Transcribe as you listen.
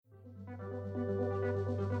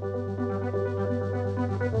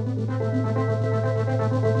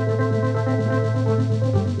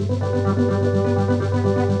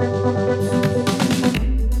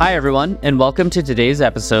Hi, everyone, and welcome to today's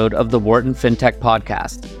episode of the Wharton FinTech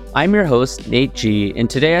Podcast. I'm your host, Nate G., and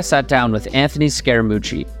today I sat down with Anthony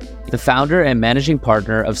Scaramucci, the founder and managing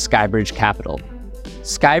partner of Skybridge Capital.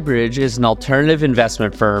 Skybridge is an alternative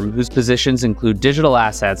investment firm whose positions include digital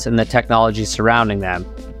assets and the technology surrounding them,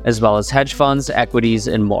 as well as hedge funds, equities,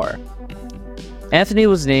 and more. Anthony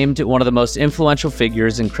was named one of the most influential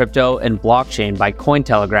figures in crypto and blockchain by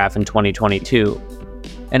Cointelegraph in 2022.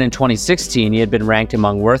 And in 2016, he had been ranked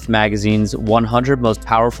among Worth Magazine's 100 most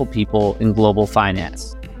powerful people in global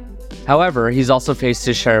finance. However, he's also faced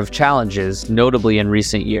his share of challenges, notably in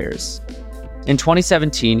recent years. In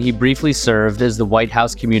 2017, he briefly served as the White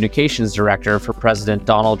House Communications Director for President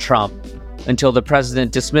Donald Trump, until the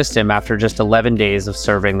president dismissed him after just 11 days of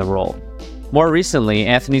serving the role. More recently,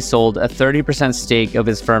 Anthony sold a 30% stake of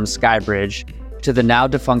his firm Skybridge to the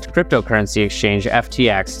now-defunct cryptocurrency exchange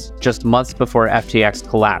FTX just months before FTX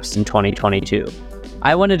collapsed in 2022.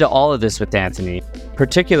 I went into all of this with Anthony,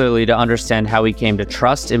 particularly to understand how he came to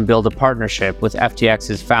trust and build a partnership with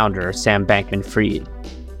FTX's founder, Sam Bankman-Fried.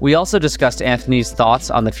 We also discussed Anthony's thoughts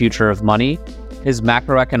on the future of money, his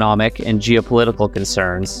macroeconomic and geopolitical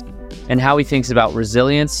concerns, and how he thinks about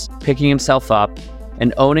resilience, picking himself up,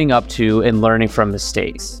 and owning up to and learning from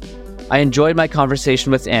mistakes. I enjoyed my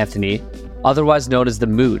conversation with Anthony, otherwise known as the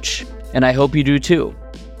Mooch, and I hope you do too.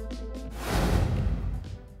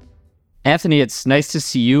 Anthony, it's nice to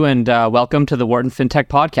see you, and welcome to the Wharton FinTech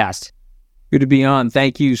Podcast. Good to be on.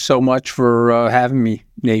 Thank you so much for having me,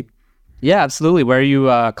 Nate. Yeah, absolutely. Where are you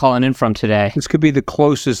calling in from today? This could be the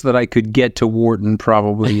closest that I could get to Wharton,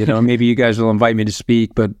 probably. Maybe you guys will invite me to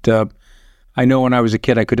speak, but I know when I was a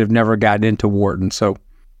kid, I could have never gotten into Wharton. So,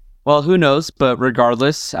 well, who knows? But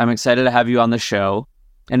regardless, I'm excited to have you on the show.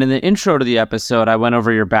 And in the intro to the episode, I went over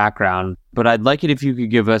your background, but I'd like it if you could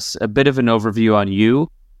give us a bit of an overview on you,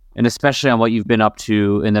 and especially on what you've been up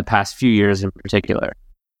to in the past few years in particular.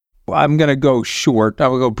 Well, I'm going to go short.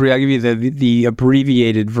 I'll give you the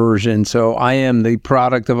abbreviated version. So I am the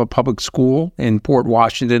product of a public school in Port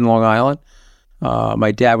Washington, Long Island.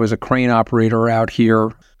 My dad was a crane operator out here.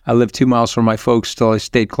 I lived 2 miles from my folks, still I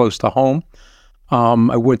stayed close to home.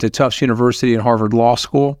 I went to Tufts University and Harvard Law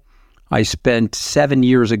School. I spent 7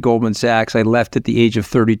 years at Goldman Sachs. I left at the age of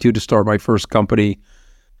 32 to start my first company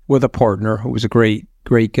with a partner who was a great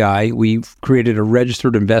guy. We created a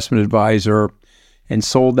registered investment advisor and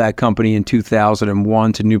sold that company in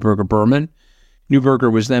 2001 to Neuberger Berman.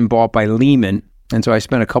 Neuberger was then bought by Lehman. And so I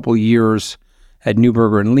spent a couple years at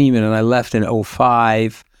Neuberger and Lehman, and I left in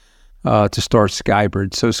 2005 to start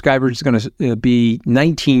Skybridge. So Skybridge is going to be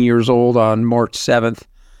 19 years old on March 7th,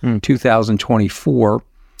 2024.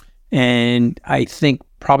 And I think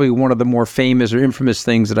probably one of the more famous or infamous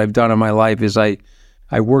things that I've done in my life is I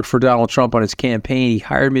worked for Donald Trump on his campaign. He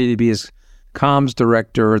hired me to be his comms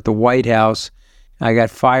director at the White House. I got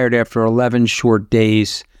fired after 11 short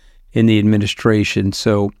days in the administration.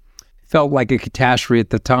 So it felt like a catastrophe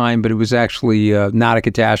at the time, but it was actually not a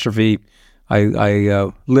catastrophe.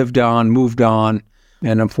 I lived on, moved on,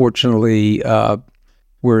 and unfortunately,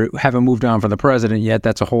 we haven't moved on from the president yet.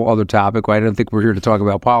 That's a whole other topic. I don't think we're here to talk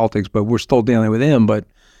about politics, but we're still dealing with him. But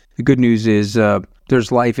the good news is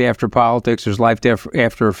there's life after politics. There's life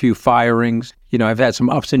after a few firings. I've had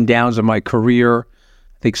some ups and downs in my career.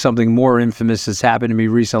 I think something more infamous has happened to me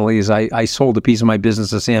recently is I sold a piece of my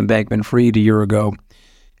business to Sam Bankman-Fried a year ago.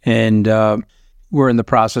 And we're in the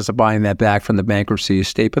process of buying that back from the bankruptcy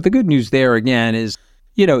estate. But the good news there, again, is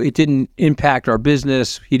it didn't impact our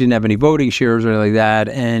business. He didn't have any voting shares or anything like that.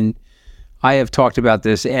 And I have talked about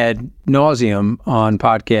this ad nauseum on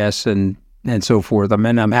podcasts and so forth.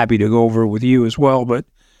 I'm happy to go over it with you as well. But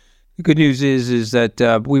the good news is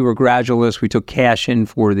that we were gradualists. We took cash in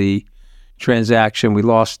for the transaction. We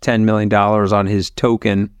lost $10 million on his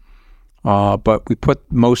token, but we put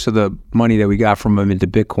most of the money that we got from him into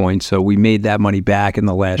Bitcoin. So we made that money back in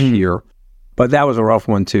the last year. But that was a rough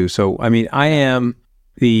one too. So, I am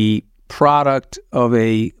the product of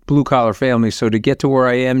a blue-collar family. So to get to where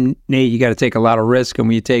I am, Nate, you got to take a lot of risk. And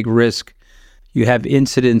when you take risk, you have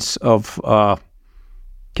incidents of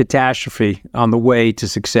catastrophe on the way to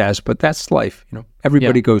success. But that's life.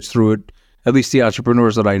 Everybody goes through it. At least the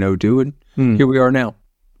entrepreneurs that I know do. And here we are now.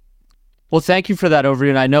 Well, thank you for that overview.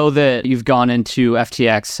 And I know that you've gone into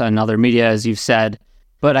FTX and other media, as you've said.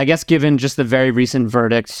 But I guess given just the very recent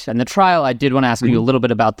verdict and the trial, I did want to ask you a little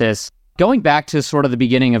bit about this. Going back to sort of the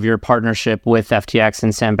beginning of your partnership with FTX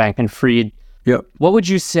and Sam Bankman-Fried, what would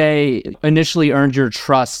you say initially earned your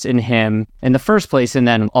trust in him in the first place and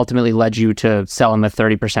then ultimately led you to sell him a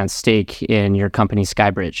 30% stake in your company,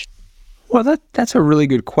 Skybridge? Well, that's a really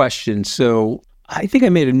good question. So I think I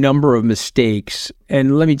made a number of mistakes.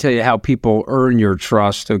 And let me tell you how people earn your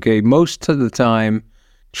trust, okay? Most of the time,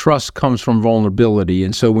 trust comes from vulnerability.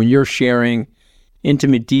 And so when you're sharing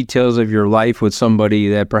intimate details of your life with somebody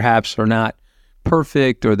that perhaps are not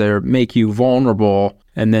perfect or they make you vulnerable,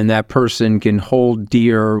 and then that person can hold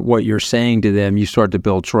dear what you're saying to them, you start to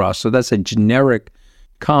build trust. So that's a generic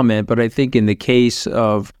comment, but I think in the case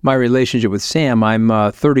of my relationship with Sam,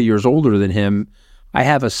 I'm 30 years older than him. I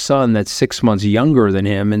have a son that's 6 months younger than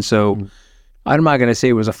him, and so I'm not going to say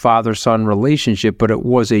it was a father-son relationship, but it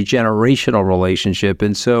was a generational relationship.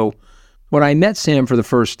 And so when I met Sam for the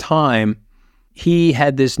first time, he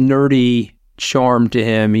had this nerdy charm to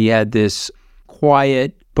him. He had this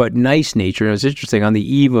quiet but nice nature. And it was interesting, on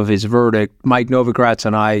the eve of his verdict, Mike Novogratz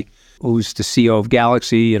and I, who's the CEO of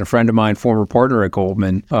Galaxy and a friend of mine, former partner at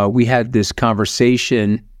Goldman, we had this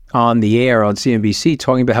conversation on the air on CNBC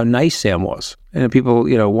talking about how nice Sam was. And people,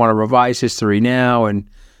 want to revise history now, and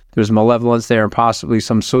there's malevolence there and possibly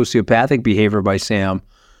some sociopathic behavior by Sam,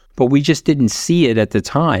 but we just didn't see it at the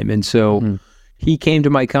time. And so he came to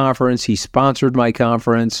my conference, he sponsored my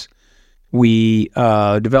conference. We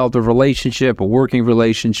developed a relationship, a working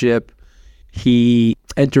relationship. He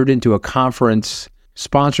entered into a conference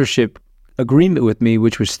sponsorship agreement with me,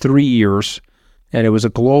 which was 3 years, and it was a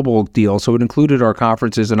global deal. So it included our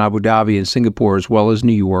conferences in Abu Dhabi and Singapore, as well as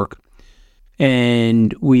New York.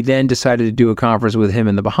 And we then decided to do a conference with him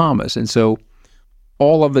in the Bahamas. And so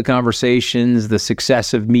all of the conversations, the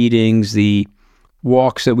successive meetings, the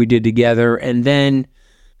walks that we did together, and then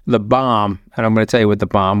the bomb, and I'm going to tell you what the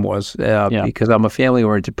bomb was, because I'm a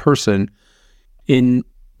family-oriented person. In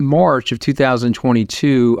March of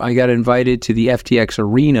 2022, I got invited to the FTX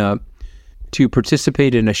arena to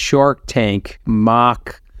participate in a Shark Tank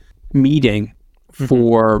mock meeting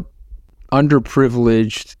for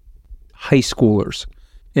underprivileged high schoolers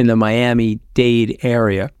in the Miami-Dade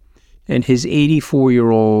area. And his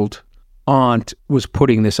 84-year-old aunt was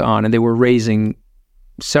putting this on, and they were raising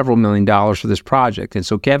several $1 million for this project. And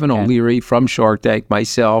so Kevin O'Leary from Shark Tank,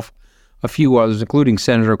 myself, a few others, including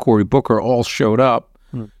Senator Cory Booker, all showed up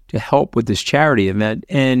to help with this charity event.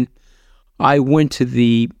 And I went to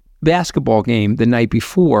the basketball game the night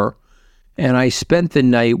before, and I spent the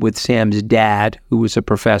night with Sam's dad, who was a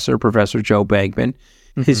professor, Professor Joe Bankman,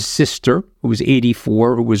 his sister, who was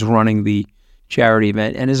 84, who was running the charity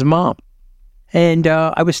event, and his mom. And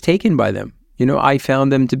I was taken by them. I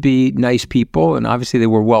found them to be nice people, and obviously they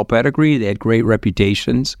were well pedigreed. They had great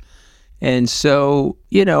reputations. And so,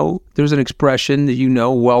 there's an expression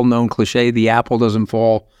that well-known cliche, the apple doesn't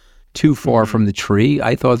fall too far from the tree.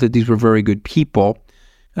 I thought that these were very good people.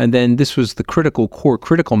 And then this was the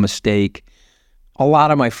critical mistake. A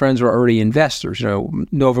lot of my friends were already investors.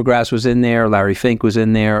 Novogratz was in there, Larry Fink was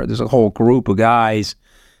in there. There's a whole group of guys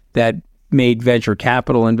that made venture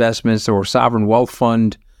capital investments. There were sovereign wealth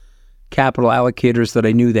fund capital allocators that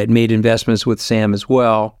I knew that made investments with Sam as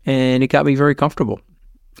well. And it got me very comfortable.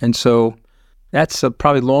 And so that's a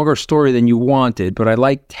probably longer story than you wanted, but I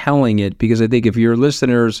like telling it because I think if your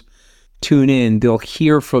listeners tune in, they'll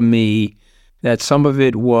hear from me that some of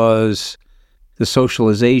it was the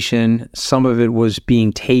socialization, some of it was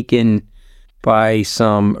being taken by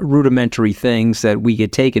some rudimentary things that we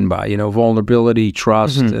get taken by, vulnerability,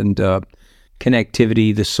 trust, and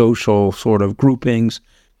connectivity, the social sort of groupings,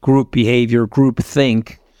 group behavior, group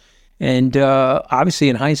think. And obviously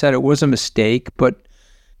in hindsight, it was a mistake, but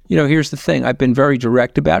here's the thing. I've been very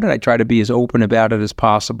direct about it. I try to be as open about it as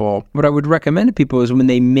possible. What I would recommend to people is when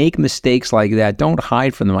they make mistakes like that, don't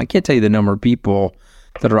hide from them. I can't tell you the number of people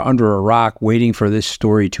that are under a rock waiting for this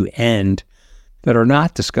story to end that are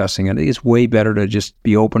not discussing it. I think it's way better to just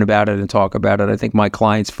be open about it and talk about it. I think my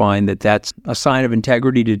clients find that that's a sign of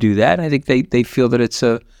integrity to do that. I think they feel that it's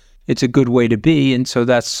a good way to be. And so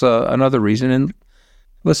that's another reason. And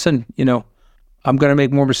listen, I'm going to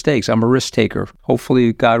make more mistakes. I'm a risk taker.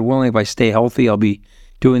 Hopefully, God willing, if I stay healthy, I'll be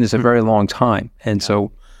doing this a very long time. And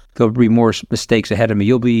so there'll be more mistakes ahead of me.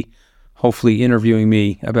 You'll be hopefully interviewing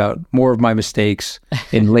me about more of my mistakes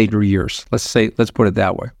in later years. Let's put it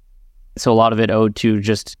that way. So a lot of it owed to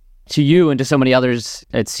you and to so many others.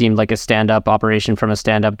 It seemed like a stand-up operation from a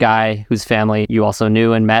stand-up guy whose family you also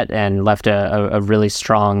knew and met and left a really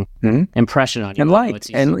strong impression on you. And liked,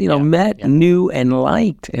 and knew and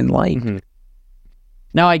liked.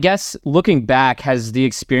 Now, I guess looking back, has the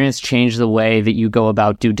experience changed the way that you go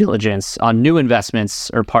about due diligence on new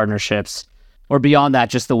investments or partnerships? Or beyond that,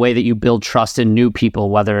 just the way that you build trust in new people,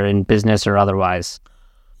 whether in business or otherwise?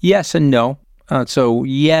 Yes and no. So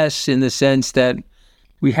yes, in the sense that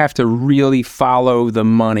we have to really follow the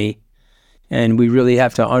money And we really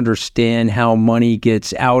have to understand how money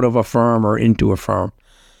gets out of a firm or into a firm.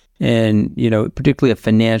 And, particularly a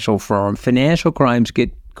financial firm. Financial crimes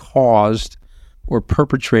get caused or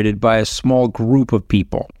perpetrated by a small group of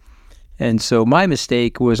people. And so my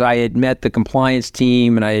mistake was I had met the compliance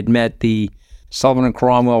team and I had met the Sullivan and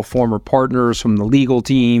Cromwell former partners from the legal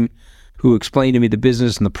team who explained to me the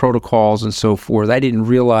business and the protocols and so forth. I didn't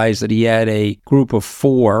realize that he had a group of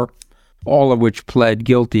 4, all of which pled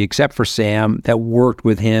guilty except for Sam, that worked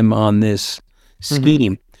with him on this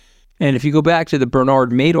scheme. And if you go back to the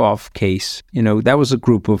Bernard Madoff case, that was a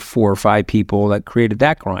group of 4 or 5 people that created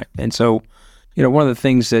that crime. And so, one of the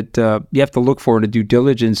things that you have to look for in a due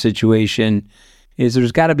diligence situation is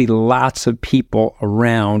there's got to be lots of people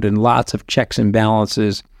around and lots of checks and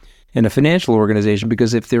balances in a financial organization,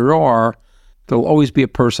 because if there are, there'll always be a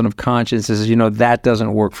person of conscience that says, that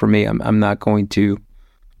doesn't work for me. I'm not going to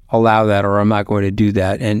allow that, or I'm not going to do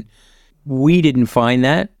that. And we didn't find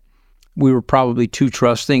that. We were probably too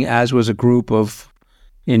trusting, as was a group of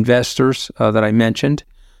investors that I mentioned.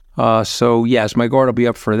 So yes, my guard will be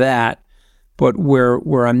up for that. But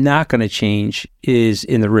where I'm not going to change is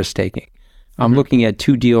in the risk taking. I'm looking at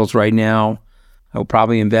 2 deals right now. I'll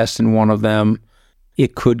probably invest in one of them.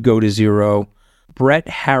 It could go to zero. Brett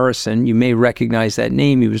Harrison, you may recognize that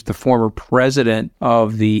name. He was the former president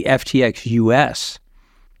of the FTX US.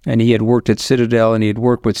 And he had worked at Citadel, and he had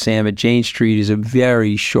worked with Sam at Jane Street. He's a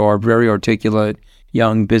very sharp, very articulate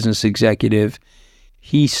young business executive.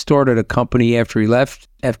 He started a company after he left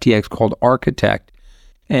FTX called Architect.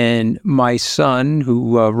 And my son,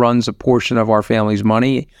 who runs a portion of our family's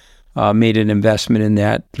money, made an investment in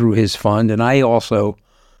that through his fund. And I also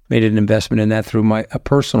made an investment in that through a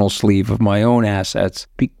personal sleeve of my own assets,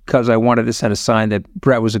 because I wanted to send a sign that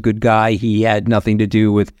Brett was a good guy. He had nothing to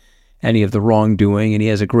do with any of the wrongdoing, and he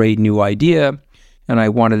has a great new idea, and I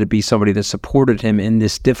wanted to be somebody that supported him in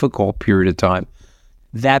this difficult period of time.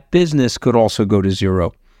 That business could also go to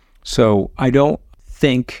zero. So I don't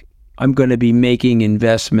think I'm going to be making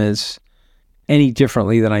investments any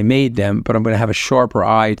differently than I made them, but I'm going to have a sharper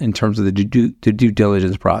eye in terms of the due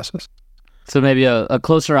diligence process. So maybe a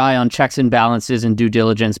closer eye on checks and balances and due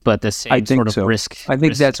diligence, but the same sort of risk. I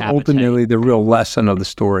think that's appetite. Ultimately the real lesson of the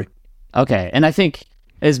story. Okay. And I think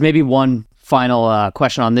as maybe one final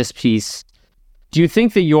question on this piece, do you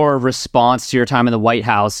think that your response to your time in the White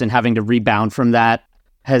House and having to rebound from that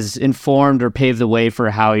has informed or paved the way for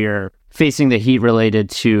how you're facing the heat related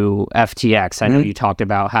to FTX? I know you talked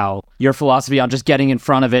about how your philosophy on just getting in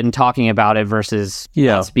front of it and talking about it versus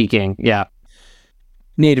not speaking. Yeah.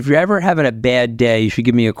 Nate, if you're ever having a bad day, you should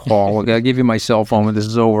give me a call. I'll give you my cell phone when this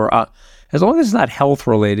is over. As long as it's not health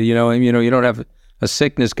related, you don't have a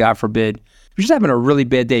sickness, God forbid. If you're just having a really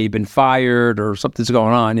bad day, you've been fired or something's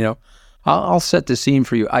going on, I'll set the scene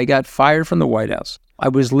for you. I got fired from the White House. I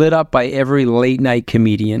was lit up by every late night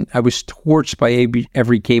comedian. I was torched by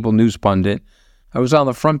every cable news pundit. I was on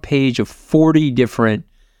the front page of 40 different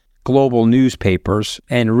global newspapers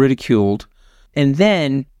and ridiculed. And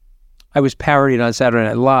then I was parodied on Saturday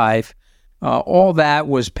Night Live. All that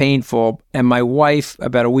was painful. And my wife,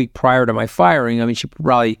 about a week prior to my firing, she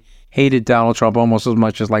probably hated Donald Trump almost as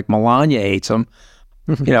much as like Melania hates him,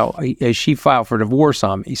 as she filed for divorce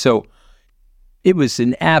on me. So it was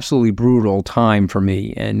an absolutely brutal time for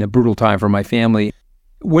me and a brutal time for my family.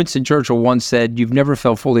 Winston Churchill once said, "You've never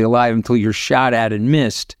felt fully alive until you're shot at and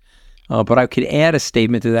missed." But I could add a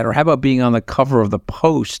statement to that. Or how about being on the cover of the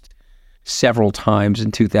Post several times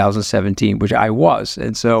in 2017, which I was.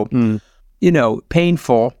 And so,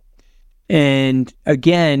 painful. And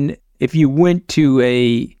again, if you went to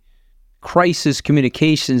a crisis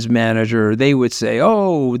communications manager, they would say,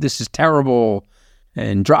 "Oh, this is terrible,"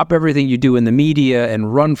 and drop everything you do in the media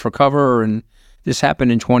and run for cover. And this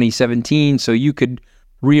happened in 2017, so you could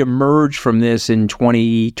reemerge from this in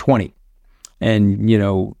 2020.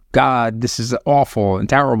 And, God, this is awful and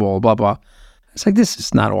terrible, blah, blah. It's like, this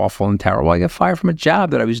is not awful and terrible. I got fired from a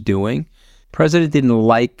job that I was doing. President didn't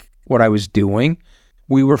like what I was doing.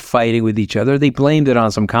 We were fighting with each other. They blamed it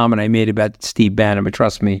on some comment I made about Steve Bannon, but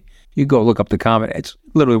trust me, you go look up the comment. It's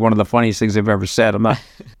literally one of the funniest things I've ever said. I'm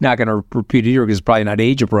not going to repeat it here because it's probably not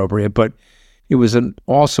age appropriate, but it was an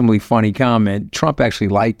awesomely funny comment. Trump actually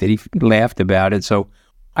liked it. He laughed about it. So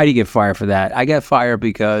I didn't get fired for that. I got fired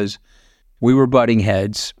because we were butting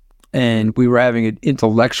heads and we were having an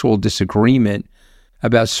intellectual disagreement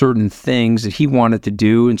about certain things that he wanted to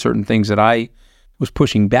do and certain things that I was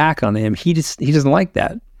pushing back on him. He doesn't like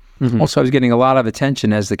that. Also, I was getting a lot of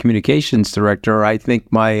attention as the communications director. I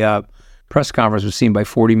think my press conference was seen by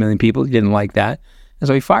 40 million people. He didn't like that. And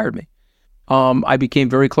so he fired me. I became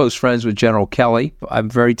very close friends with General Kelly. I'm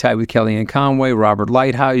very tight with Kellyanne Conway, Robert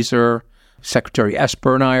Lighthizer, Secretary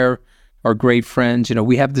Esper and I are great friends.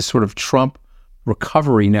 We have this sort of Trump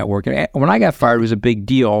recovery network. And when I got fired, it was a big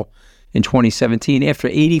deal in 2017. After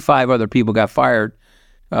 85 other people got fired,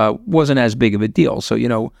 wasn't as big of a deal.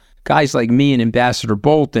 So, guys like me and Ambassador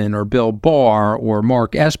Bolton or Bill Barr or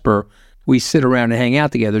Mark Esper, we sit around and hang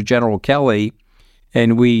out together, General Kelly,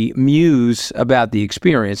 and we muse about the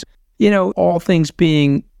experience. All things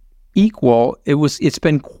being equal, it's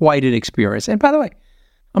been quite an experience. And by the way,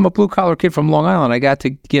 I'm a blue-collar kid from Long Island. I got to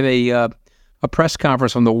give a press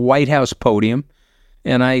conference on the White House podium,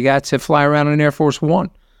 and I got to fly around in Air Force One.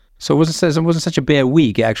 So it wasn't such a bad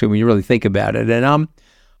week, actually, when you really think about it. And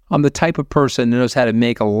I'm the type of person that knows how to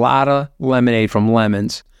make a lot of lemonade from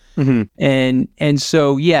lemons. Mm-hmm. And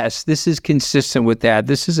so, yes, this is consistent with that.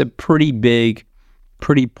 This is a pretty big,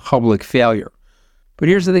 pretty public failure. But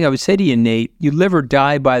here's the thing I would say to you, Nate, you live or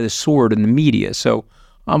die by the sword in the media. So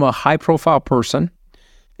I'm a high-profile person,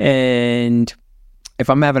 and if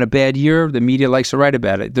I'm having a bad year, the media likes to write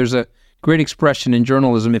about it. There's a great expression in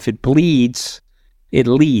journalism: if it bleeds, it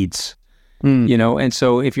leads. And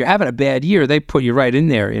so if you're having a bad year, they put you right in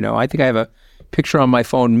there. I think I have a picture on my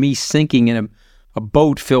phone, me sinking in a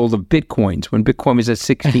boat filled of Bitcoins. When Bitcoin was at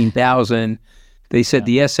 16,000, they said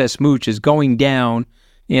the SS Mooch is going down.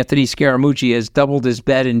 Anthony Scaramucci has doubled his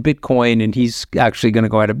bet in Bitcoin, and he's actually going to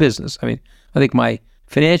go out of business. I think my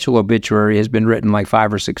financial obituary has been written like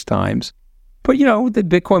 5 or 6 times. But, the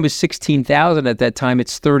Bitcoin was 16,000 at that time.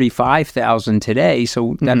 It's 35,000 today.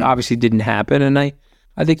 So that obviously didn't happen. And I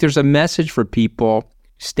think there's a message for people: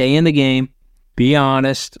 stay in the game, be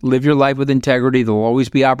honest, live your life with integrity. There'll always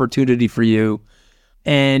be opportunity for you.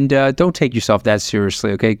 And don't take yourself that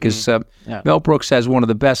seriously, okay? Because Mel Brooks has one of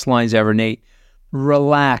the best lines ever, Nate.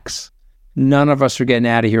 Relax. None of us are getting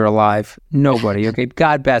out of here alive. Nobody, okay?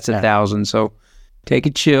 God bats 1,000, so take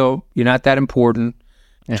it chill. You're not that important.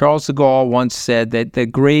 Yeah. Charles de Gaulle once said that the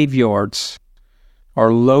graveyards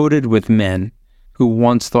are loaded with men who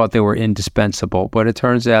once thought they were indispensable, but it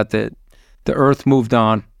turns out that the earth moved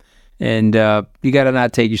on, and you got to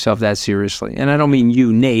not take yourself that seriously. And I don't mean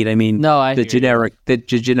you, Nate. I mean the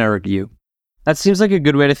generic you. That seems like a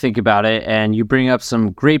good way to think about it, and you bring up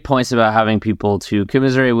some great points about having people to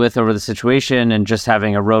commiserate with over the situation and just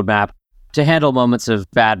having a roadmap to handle moments of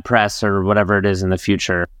bad press or whatever it is in the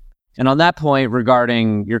future. And on that point,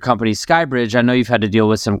 regarding your company Skybridge, I know you've had to deal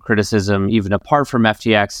with some criticism even apart from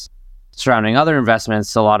FTX surrounding other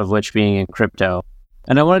investments, a lot of which being in crypto.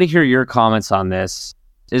 And I wanted to hear your comments on this.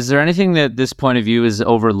 Is there anything that this point of view is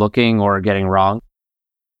overlooking or getting wrong?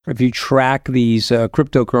 If you track these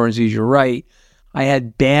cryptocurrencies, you're right. I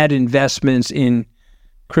had bad investments in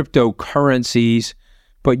cryptocurrencies,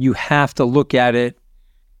 but you have to look at it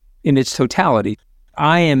in its totality.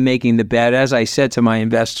 I am making the bet, as I said to my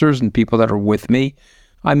investors and people that are with me,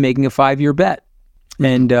 I'm making a 5-year bet.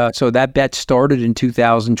 And so that bet started in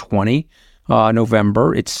 2020,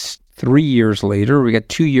 November. It's 3 years later. We got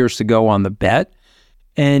 2 years to go on the bet.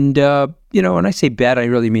 And, when I say bet, I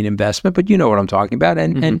really mean investment, but you know what I'm talking about.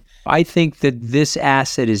 And I think that this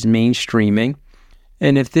asset is mainstreaming.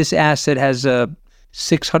 And if this asset has a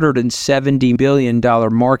 $670 billion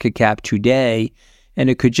market cap today, and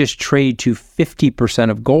it could just trade to 50%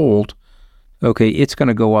 of gold, okay, it's going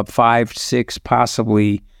to go up 5, 6,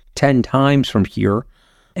 possibly 10 times from here.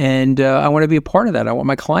 And I want to be a part of that. I want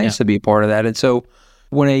my clients to be a part of that. And so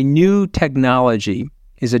when a new technology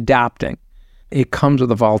is adopting, it comes with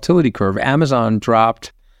a volatility curve. Amazon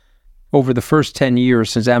dropped over the first 10 years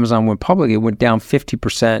since Amazon went public, it went down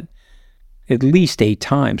 50% at least 8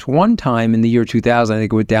 times. One time in the year 2000, I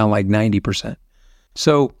think it went down like 90%.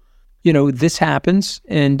 So, this happens.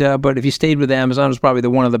 And but if you stayed with Amazon, it was probably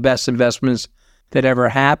one of the best investments that ever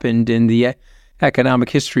happened in the economic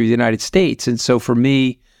history of the United States. And so for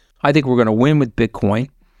me, I think we're going to win with Bitcoin.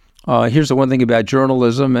 Here's the one thing about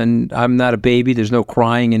journalism, and I'm not a baby. There's no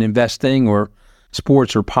crying in investing or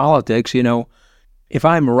sports or politics. If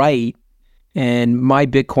I'm right and my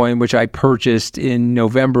Bitcoin, which I purchased in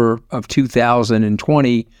November of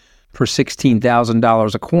 2020 for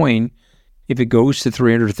 $16,000 a coin, if it goes to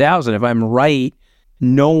 300,000, if I'm right,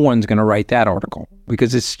 no one's going to write that article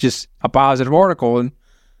because it's just a positive article and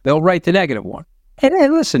they'll write the negative one. And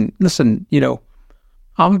listen,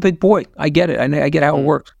 I'm a big boy. I get it. I get how it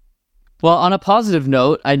works. Well, on a positive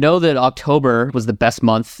note, I know that October was the best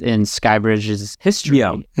month in Skybridge's history.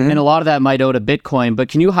 Yeah. Mm-hmm. And a lot of that might owe to Bitcoin, but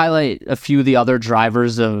can you highlight a few of the other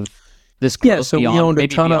drivers of this growth? Yeah, so we owned a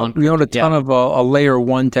ton of a layer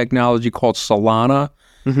 1 technology called Solana.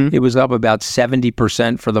 Mm-hmm. It was up about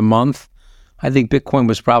 70% for the month. I think Bitcoin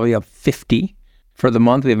was probably up 50 for the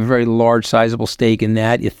month. We have a very large, sizable stake in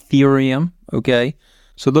that. Ethereum, okay?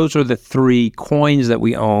 So those are the 3 coins that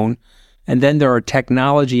we own. And then there are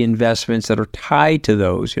technology investments that are tied to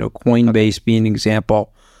those, Coinbase being an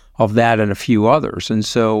example of that and a few others. And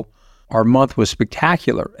so our month was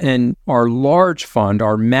spectacular. And our large fund,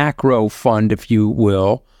 our macro fund, if you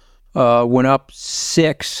will, went up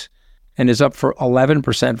 6 and is up for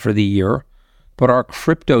 11% for the year. But our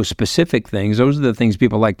crypto-specific things, those are the things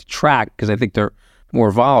people like to track because I think they're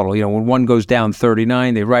more volatile. When one goes down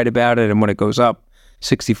 39, they write about it, and when it goes up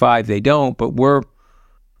 65, they don't. But we're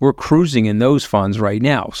cruising in those funds right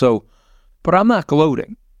now. So, but I'm not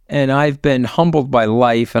gloating. And I've been humbled by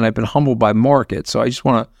life, and I've been humbled by markets. So I just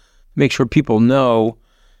want to make sure people know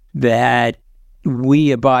that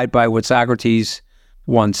we abide by what Socrates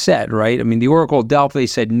once said, right? I mean, the Oracle of Delphi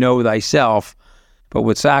said, know thyself. But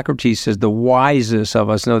what Socrates says, the wisest of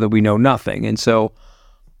us know that we know nothing. And so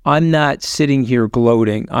I'm not sitting here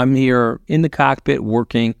gloating. I'm here in the cockpit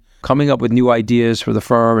working, coming up with new ideas for the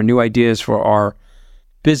firm and new ideas for our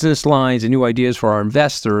business lines and new ideas for our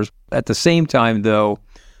investors. At the same time, though,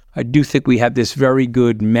 I do think we have this very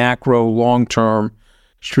good macro, long-term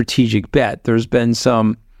strategic bet. There's been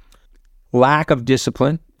some lack of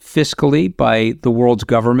discipline fiscally by the world's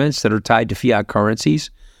governments that are tied to fiat currencies.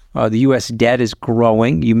 The U.S. debt is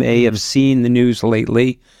growing. You may have seen the news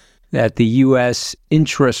lately that the U.S.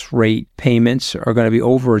 interest rate payments are going to be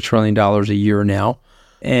over $1 trillion a year now.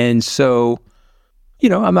 And so,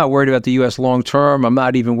 I'm not worried about the U.S. long term. I'm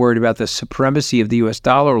not even worried about the supremacy of the U.S.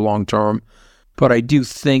 dollar long term. But I do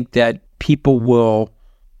think that people will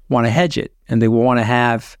want to hedge it, and they will want to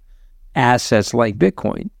have assets like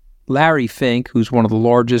Bitcoin. Larry Fink, who's one of the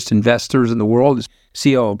largest investors in the world, is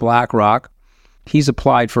CEO of BlackRock. He's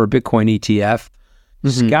applied for a Bitcoin ETF.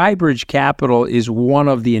 Skybridge Capital is one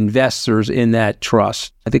of the investors in that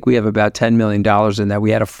trust. I think we have about $10 million in that. We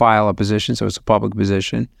had to file a position, so it's a public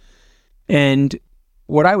position. And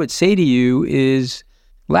what I would say to you is,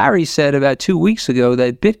 Larry said about 2 weeks ago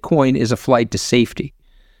that Bitcoin is a flight to safety.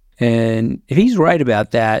 And if he's right about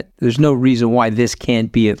that, there's no reason why this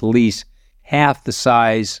can't be at least half the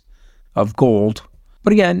size of gold.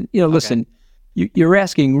 But again, listen, you're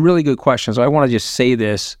asking really good questions. I want to just say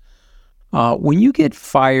this. When you get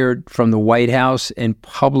fired from the White House and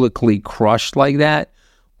publicly crushed like that,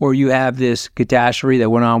 or you have this catastrophe that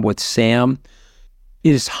went on with Sam,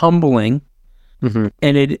 it is humbling. And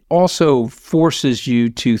it also forces you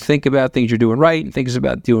to think about things you're doing right and things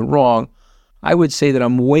about doing wrong. I would say that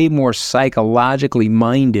I'm way more psychologically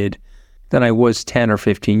minded than I was 10 or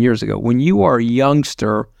 15 years ago. When you are a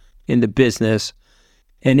youngster in the business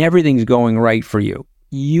and everything's going right for you,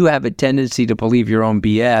 you have a tendency to believe your own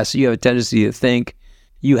BS. You have a tendency to think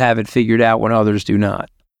you have it figured out when others do not.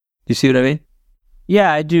 You see what I mean?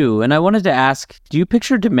 Yeah, I do. And I wanted to ask, do you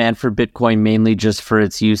picture demand for Bitcoin mainly just for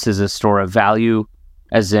its use as a store of value,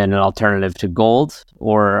 as in an alternative to gold?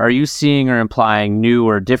 Or are you seeing or implying new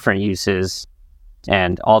or different uses,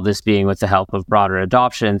 and all this being with the help of broader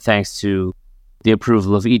adoption thanks to the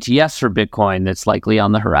approval of ETFs for Bitcoin that's likely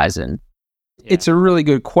on the horizon? It's a really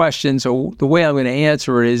good question. So the way I'm going to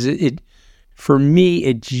answer it is, for me,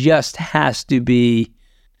 it just has to be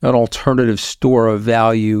an alternative store of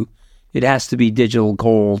value. It has to be digital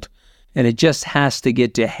gold, and it just has to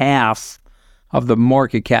get to half of the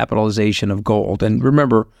market capitalization of gold. And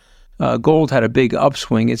remember, gold had a big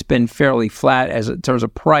upswing. It's been fairly flat in terms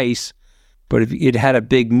of price, but it had a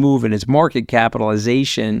big move in its market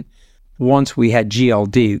capitalization once we had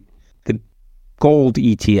GLD, the gold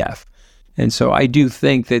ETF. And so I do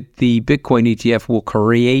think that the Bitcoin ETF will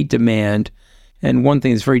create demand. And one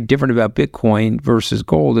thing that's very different about Bitcoin versus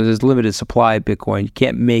gold is there's limited supply of Bitcoin. You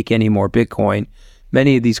can't make any more Bitcoin.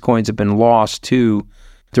 Many of these coins have been lost too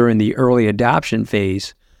during the early adoption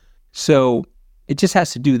phase. So it just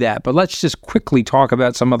has to do that. But let's just quickly talk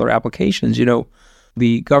about some other applications.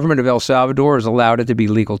 The government of El Salvador has allowed it to be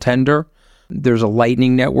legal tender. There's a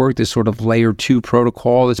Lightning Network, this sort of layer 2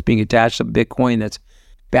 protocol that's being attached to Bitcoin that's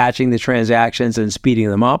batching the transactions and speeding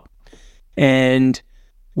them up. And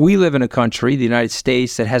we live in a country, the United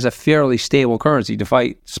States, that has a fairly stable currency.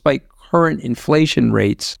 Despite current inflation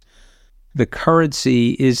rates, the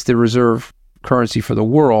currency is the reserve currency for the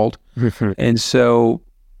world. And so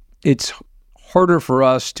it's harder for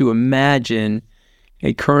us to imagine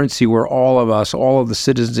a currency where all of the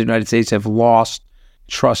citizens of the United States have lost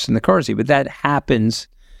trust in the currency. But that happens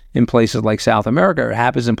in places like South America, or it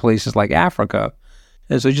happens in places like Africa.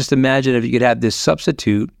 And so just imagine if you could have this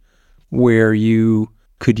substitute where you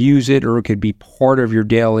could use it, or it could be part of your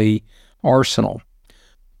daily arsenal.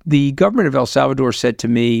 The government of El Salvador said to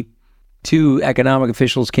me, two economic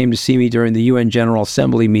officials came to see me during the UN General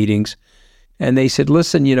Assembly meetings, and they said,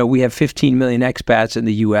 listen, we have 15 million expats in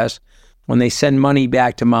the U.S. When they send money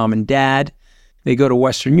back to mom and dad, they go to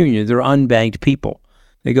Western Union. They're unbanked people.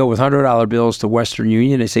 They go with $100 bills to Western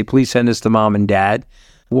Union. They say, please send us to mom and dad.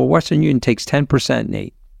 Well, Western Union takes 10%,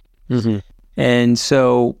 Nate. Mm-hmm. And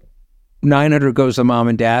so 900 goes to mom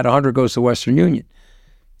and dad, 100 goes to Western Union.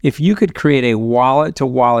 If you could create a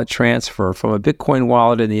wallet-to-wallet transfer from a Bitcoin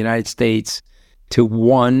wallet in the United States to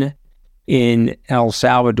one in El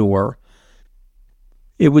Salvador,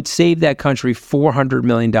 it would save that country $400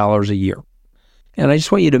 million a year. And I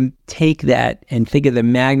just want you to take that and think of the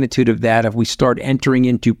magnitude of that if we start entering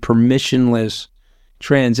into permissionless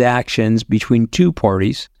transactions between two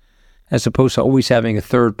parties, as opposed to always having a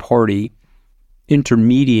third party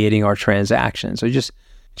intermediating our transactions. So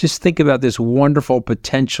just think about this wonderful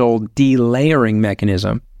potential delayering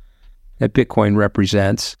mechanism that Bitcoin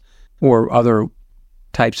represents, or other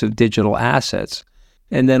types of digital assets.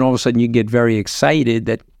 And then all of a sudden you get very excited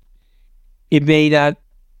that it may not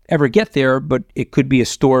ever get there, but it could be a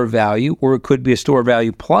store of value, or it could be a store of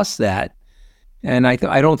value plus that. And I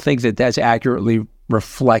don't think that that's accurately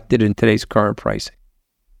reflected in today's current pricing.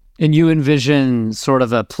 And you envision sort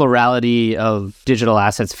of a plurality of digital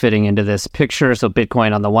assets fitting into this picture. So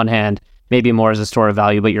Bitcoin on the one hand, maybe more as a store of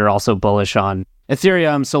value, but you're also bullish on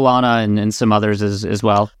Ethereum, Solana, and some others as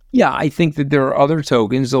well. Yeah, I think that there are other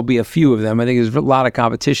tokens. There'll be a few of them. I think there's a lot of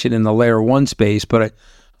competition in the layer one space, but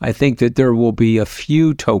I think that there will be a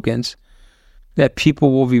few tokens that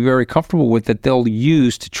people will be very comfortable with, that they'll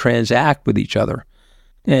use to transact with each other.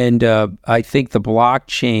 And I think the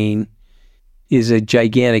blockchain is a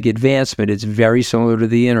gigantic advancement. It's very similar to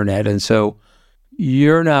the internet. And so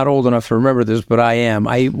you're not old enough to remember this, but I am.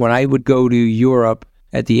 When I would go to Europe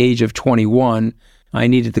at the age of 21, I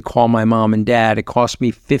needed to call my mom and dad. It cost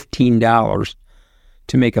me $15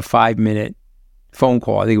 to make a 5-minute phone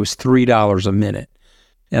call. I think it was $3 a minute.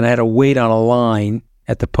 And I had to wait on a line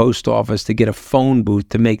at the post office to get a phone booth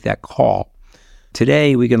to make that call.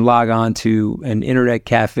 Today, we can log on to an internet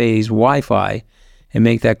cafe's Wi-Fi and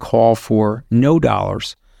make that call for no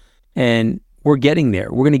dollars. And we're getting there.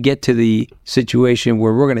 We're going to get to the situation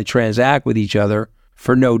where we're going to transact with each other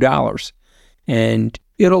for no dollars. And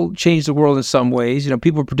it'll change the world in some ways.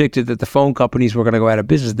 People predicted that the phone companies were going to go out of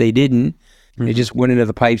business. They didn't. Mm-hmm. They just went into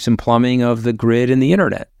the pipes and plumbing of the grid and the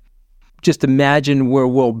internet. Just imagine where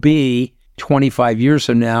we'll be 25 years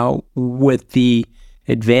from now with the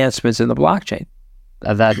advancements in the blockchain.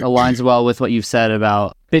 That aligns well with what you've said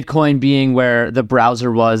about Bitcoin being where the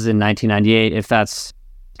browser was in 1998. If that's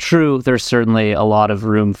true, there's certainly a lot of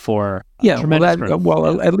room for tremendous growth.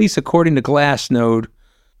 Well, at least according to Glassnode,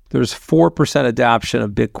 there's 4% adoption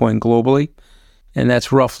of Bitcoin globally, and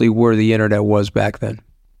that's roughly where the internet was back then.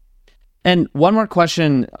 And one more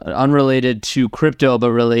question, unrelated to crypto,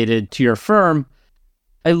 but related to your firm.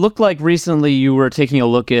 It looked like recently you were taking a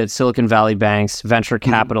look at Silicon Valley Bank's venture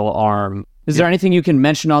capital arm. Is there anything you can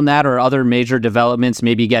mention on that, or other major developments,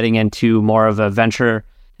 maybe getting into more of a venture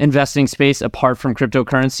investing space apart from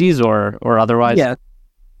cryptocurrencies or otherwise? Yeah,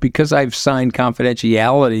 because I've signed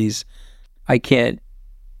confidentialities, I can't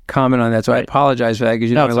comment on that. So I apologize for that,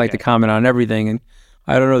 because I like to comment on everything. And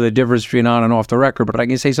I don't know the difference between on and off the record, but I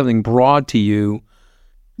can say something broad to you,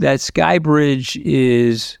 that Skybridge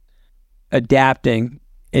is adapting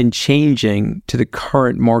and changing to the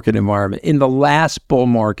current market environment. In the last bull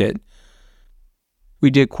market, we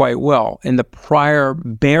did quite well. In the prior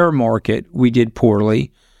bear market, we did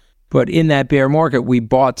poorly. But in that bear market, we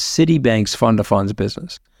bought Citibank's fund of funds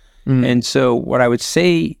business. Mm. And so what I would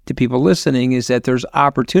say to people listening is that there's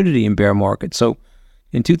opportunity in bear markets. So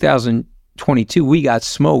in 2022, we got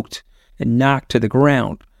smoked and knocked to the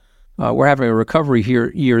ground. We're having a recovery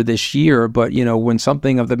year this year, but when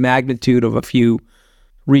something of the magnitude of a few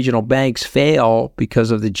regional banks fail because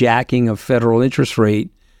of the jacking of federal interest rate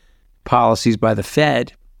policies by the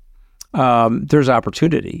Fed, there's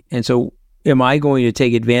opportunity. And so am I going to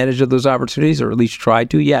take advantage of those opportunities, or at least try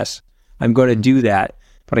to? Yes, I'm going to do that,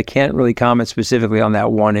 but I can't really comment specifically on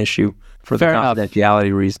that one issue for the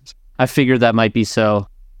confidentiality reasons. I figured that might be so.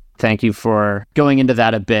 Thank you for going into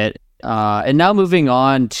that a bit. And now moving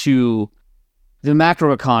on to the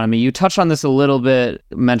macroeconomy. You touched on this a little bit,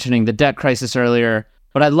 mentioning the debt crisis earlier,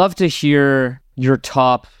 but I'd love to hear your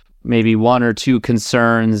top maybe one or two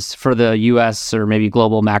concerns for the U.S. or maybe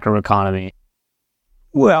global macroeconomy.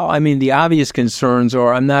 Well, I mean, the obvious concerns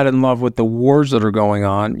are, I'm not in love with the wars that are going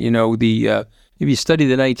on. If you study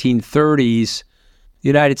the 1930s, the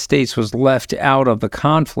United States was left out of the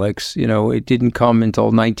conflicts. It didn't come until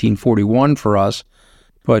 1941 for us.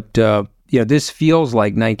 But, this feels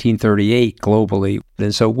like 1938 globally.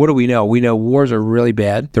 And so what do we know? We know wars are really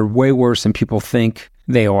bad. They're way worse than people think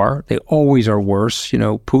they are. They always are worse.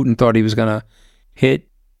 Putin thought he was going to hit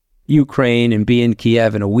Ukraine and be in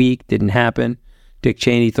Kiev in a week. Didn't happen. Dick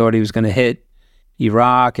Cheney thought he was going to hit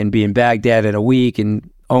Iraq and be in Baghdad in a week and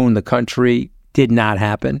own the country. Did not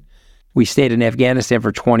happen. We stayed in Afghanistan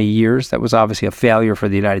for 20 years. That was obviously a failure for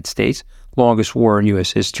the United States. Longest war in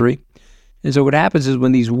U.S. history. And so what happens is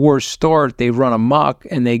when these wars start, they run amok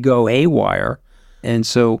and they go haywire. And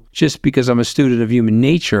so just because I'm a student of human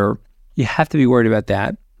nature, you have to be worried about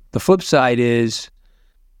that. The flip side is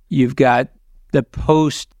you've got the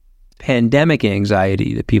post-pandemic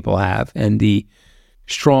anxiety that people have and the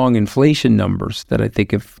strong inflation numbers that I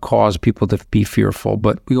think have caused people to be fearful.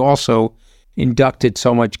 But we also inducted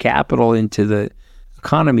so much capital into the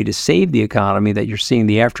economy to save the economy that you're seeing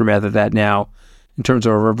the aftermath of that now in terms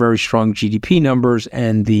of our very strong GDP numbers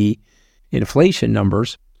and the inflation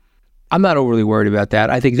numbers. I'm not overly worried about that.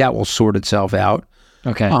 I think that will sort itself out.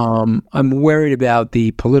 Okay. I'm worried about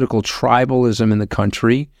the political tribalism in the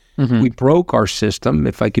country. Mm-hmm. We broke our system.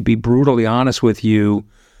 If I could be brutally honest with you,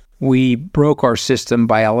 we broke our system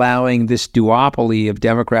by allowing this duopoly of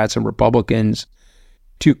Democrats and Republicans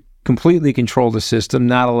to completely control the system,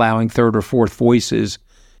 not allowing third or fourth voices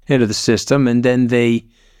into the system. And then they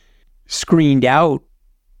screened out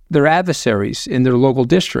their adversaries in their local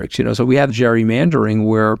districts. So we have gerrymandering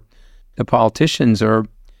where the politicians are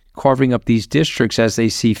carving up these districts as they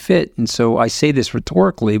see fit. And so I say this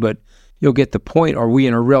rhetorically, but you'll get the point. Are we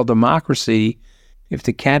in a real democracy if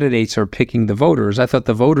the candidates are picking the voters? I thought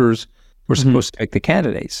the voters were supposed to pick the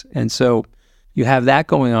candidates. And so you have that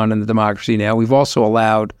going on in the democracy now. We've also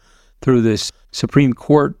allowed, through this Supreme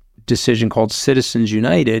Court decision called Citizens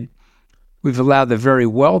United, we've allowed the very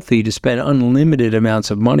wealthy to spend unlimited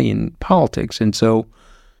amounts of money in politics. And so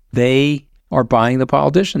they are buying the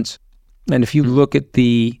politicians. And if you look at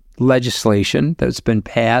the legislation that's been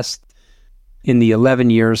passed in the 11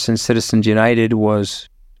 years since Citizens United was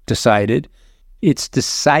decided, it's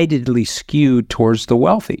decidedly skewed towards the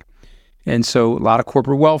wealthy. And so a lot of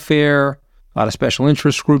corporate welfare, a lot of special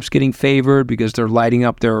interest groups getting favored because they're lighting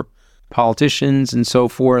up their politicians and so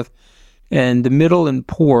forth. And the middle and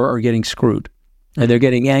poor are getting screwed. And they're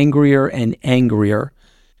getting angrier and angrier.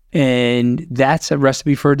 And that's a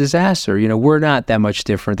recipe for a disaster. We're not that much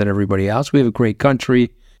different than everybody else. We have a great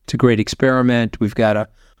country. It's a great experiment. We've got a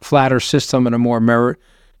flatter system and a more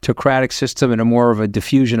meritocratic system and a more of a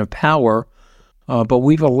diffusion of power. But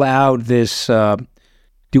we've allowed this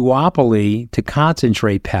duopoly to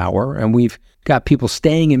concentrate power, and we've got people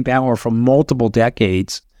staying in power for multiple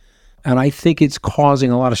decades. And I think it's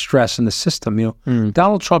causing a lot of stress in the system.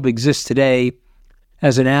 Donald Trump exists today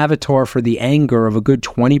as an avatar for the anger of a good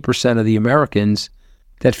 20% of the Americans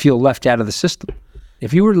that feel left out of the system.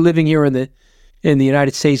 If you were living here in the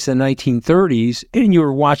United States in the 1930s and you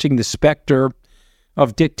were watching the specter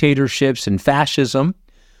of dictatorships and fascism,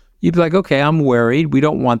 you'd be like, okay, I'm worried. We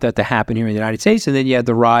don't want that to happen here in the United States. And then you had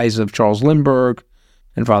the rise of Charles Lindbergh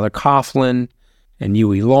and Father Coughlin and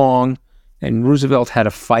Huey Long, and Roosevelt had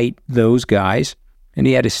to fight those guys, and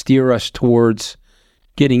he had to steer us towards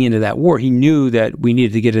getting into that war. He knew that we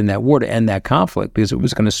needed to get in that war to end that conflict because it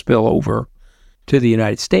was going to spill over to the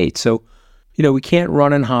United States. So, we can't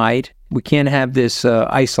run and hide. We can't have this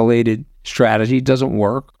isolated strategy. It doesn't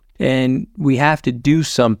work. And we have to do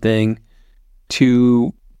something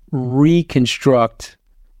to reconstruct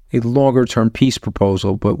a longer-term peace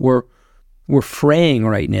proposal. But we're fraying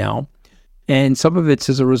right now. And some of it's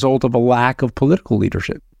as a result of a lack of political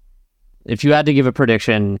leadership. If you had to give a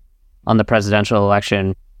prediction on the presidential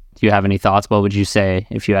election, do you have any thoughts? What would you say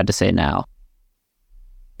if you had to say now?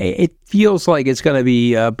 It feels like it's going to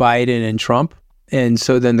be Biden and Trump. And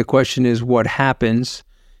so then the question is what happens?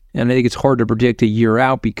 And I think it's hard to predict a year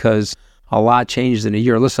out because a lot changes in a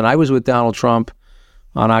year. Listen, I was with Donald Trump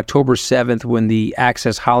on October 7th when the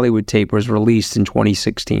Access Hollywood tape was released in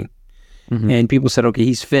 2016. And people said, okay,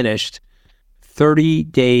 he's finished. 30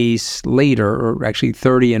 days later, or actually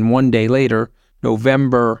 30 and 1 day later,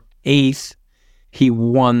 November 8th, he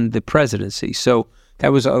won the presidency. So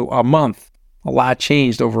that was a month. A lot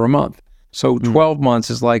changed over a month. So 12 months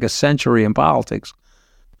is like a century in politics.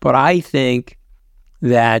 But I think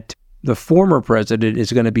that the former president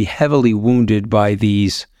is going to be heavily wounded by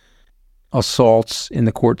these assaults in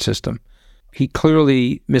the court system. He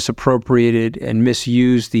clearly misappropriated and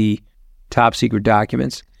misused the top secret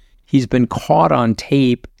documents. He's been caught on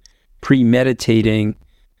tape premeditating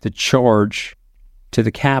the charge to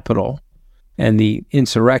the Capitol and the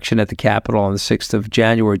insurrection at the Capitol on the 6th of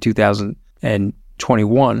January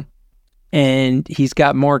 2021. And he's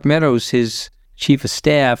got Mark Meadows, his chief of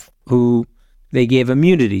staff, who they gave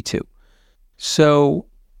immunity to. So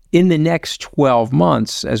in the next 12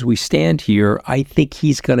 months, as we stand here, I think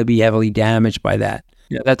he's going to be heavily damaged by that.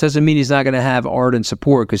 That doesn't mean he's not going to have ardent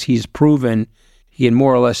support, because he's proven he can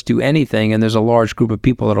more or less do anything, and there's a large group of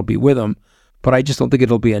people that'll be with him. But I just don't think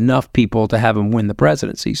it'll be enough people to have him win the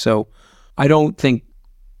presidency. So I don't think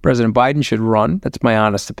President Biden should run. That's my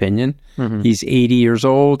honest opinion. Mm-hmm. He's 80 years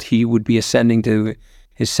old. He would be ascending to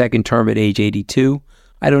his second term at age 82.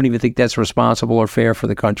 I don't even think that's responsible or fair for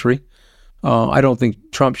the country. I don't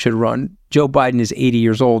think Trump should run. Joe Biden is 80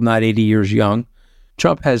 years old, not 80 years young.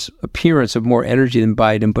 Trump has appearance of more energy than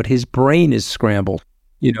Biden, but his brain is scrambled,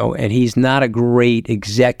 and he's not a great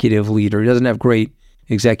executive leader. He doesn't have great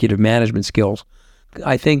executive management skills.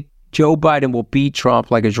 I think Joe Biden will beat Trump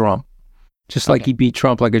like a drum, just like he beat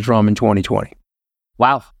Trump like a drum in 2020.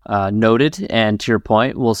 Wow. Noted. And to your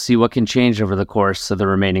point, we'll see what can change over the course of the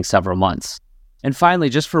remaining several months. And finally,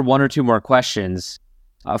 just for one or two more questions,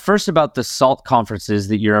 first about the SALT conferences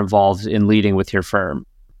that you're involved in leading with your firm.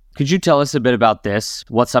 Could you tell us a bit about this?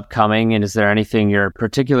 What's upcoming, and is there anything you're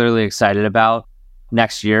particularly excited about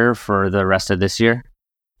next year for the rest of this year?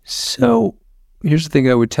 So here's the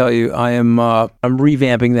thing I would tell you. I'm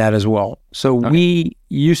revamping that as well. So we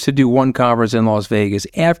used to do one conference in Las Vegas.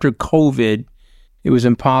 After COVID, it was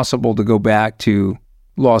impossible to go back to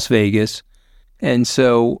Las Vegas. And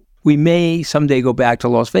so we may someday go back to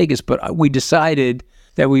Las Vegas, but we decided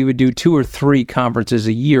that we would do 2 or 3 conferences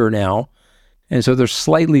a year now. And so they're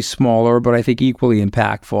slightly smaller, but I think equally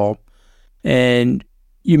impactful. And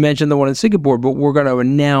you mentioned the one in Singapore, but we're going to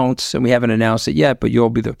announce, and we haven't announced it yet, but you'll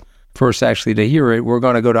be the first actually to hear it. We're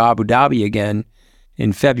going to go to Abu Dhabi again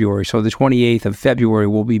in February. So the 28th of February,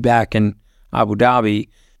 we'll be back in Abu Dhabi.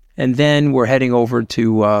 And then we're heading over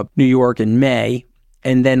to New York in May,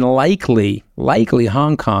 and then likely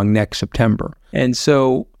Hong Kong next September. And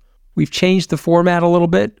so we've changed the format a little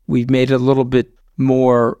bit. We've made it a little bit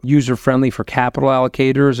more user-friendly for capital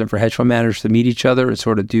allocators and for hedge fund managers to meet each other and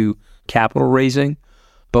sort of do capital raising.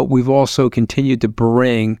 But we've also continued to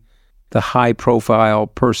bring the high-profile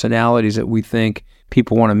personalities that we think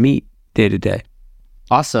people want to meet day to day.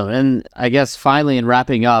 Awesome. And I guess finally, in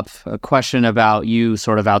wrapping up, a question about you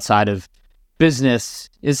sort of outside of business.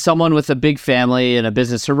 Is someone with a big family and a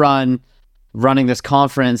business to running this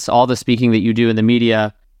conference, all the speaking that you do in the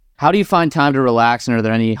media, how do you find time to relax, and are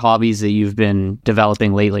there any hobbies that you've been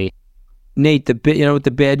developing lately? Nate, you know what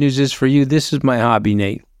the bad news is for you? This is my hobby,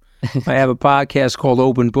 Nate. I have a podcast called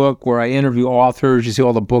Open Book where I interview authors. You see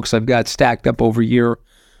all the books I've got stacked up over here,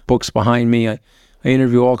 books behind me. I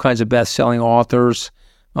interview all kinds of best-selling authors.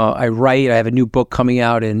 I write. I have a new book coming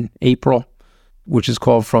out in April, which is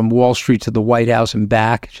called From Wall Street to the White House and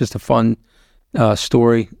Back. It's just a fun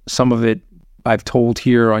story. Some of it I've told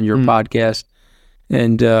here on your podcast.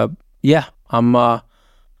 And this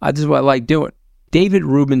is what I like doing. David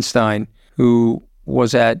Rubenstein, who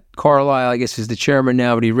was at Carlyle, I guess he's the chairman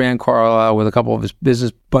now, but he ran Carlyle with a couple of his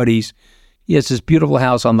business buddies. He has this beautiful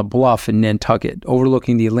house on the bluff in Nantucket,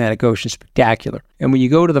 overlooking the Atlantic Ocean, spectacular. And when you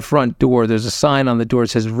go to the front door, there's a sign on the door that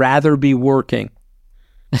says, "Rather be working."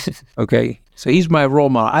 Okay, so he's my role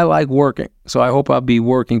model. I like working, so I hope I'll be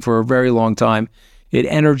working for a very long time. It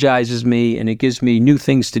energizes me, and it gives me new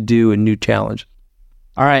things to do and new challenges.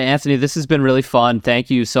 All right, Anthony, this has been really fun. Thank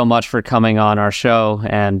you so much for coming on our show.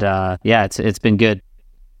 And it's been good.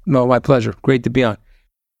 No, my pleasure. Great to be on.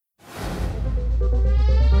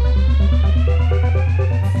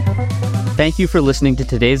 Thank you for listening to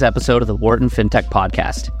today's episode of the Wharton FinTech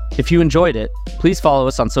Podcast. If you enjoyed it, please follow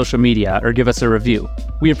us on social media or give us a review.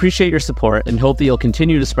 We appreciate your support and hope that you'll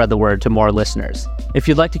continue to spread the word to more listeners. If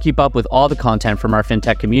you'd like to keep up with all the content from our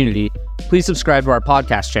FinTech community, please subscribe to our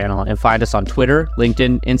podcast channel and find us on Twitter,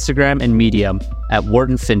 LinkedIn, Instagram, and Medium at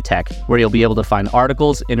Wharton FinTech, where you'll be able to find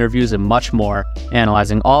articles, interviews, and much more,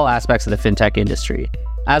 analyzing all aspects of the FinTech industry.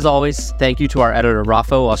 As always, thank you to our editor,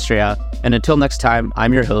 Rafa Austria, and until next time,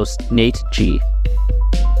 I'm your host, Nate G.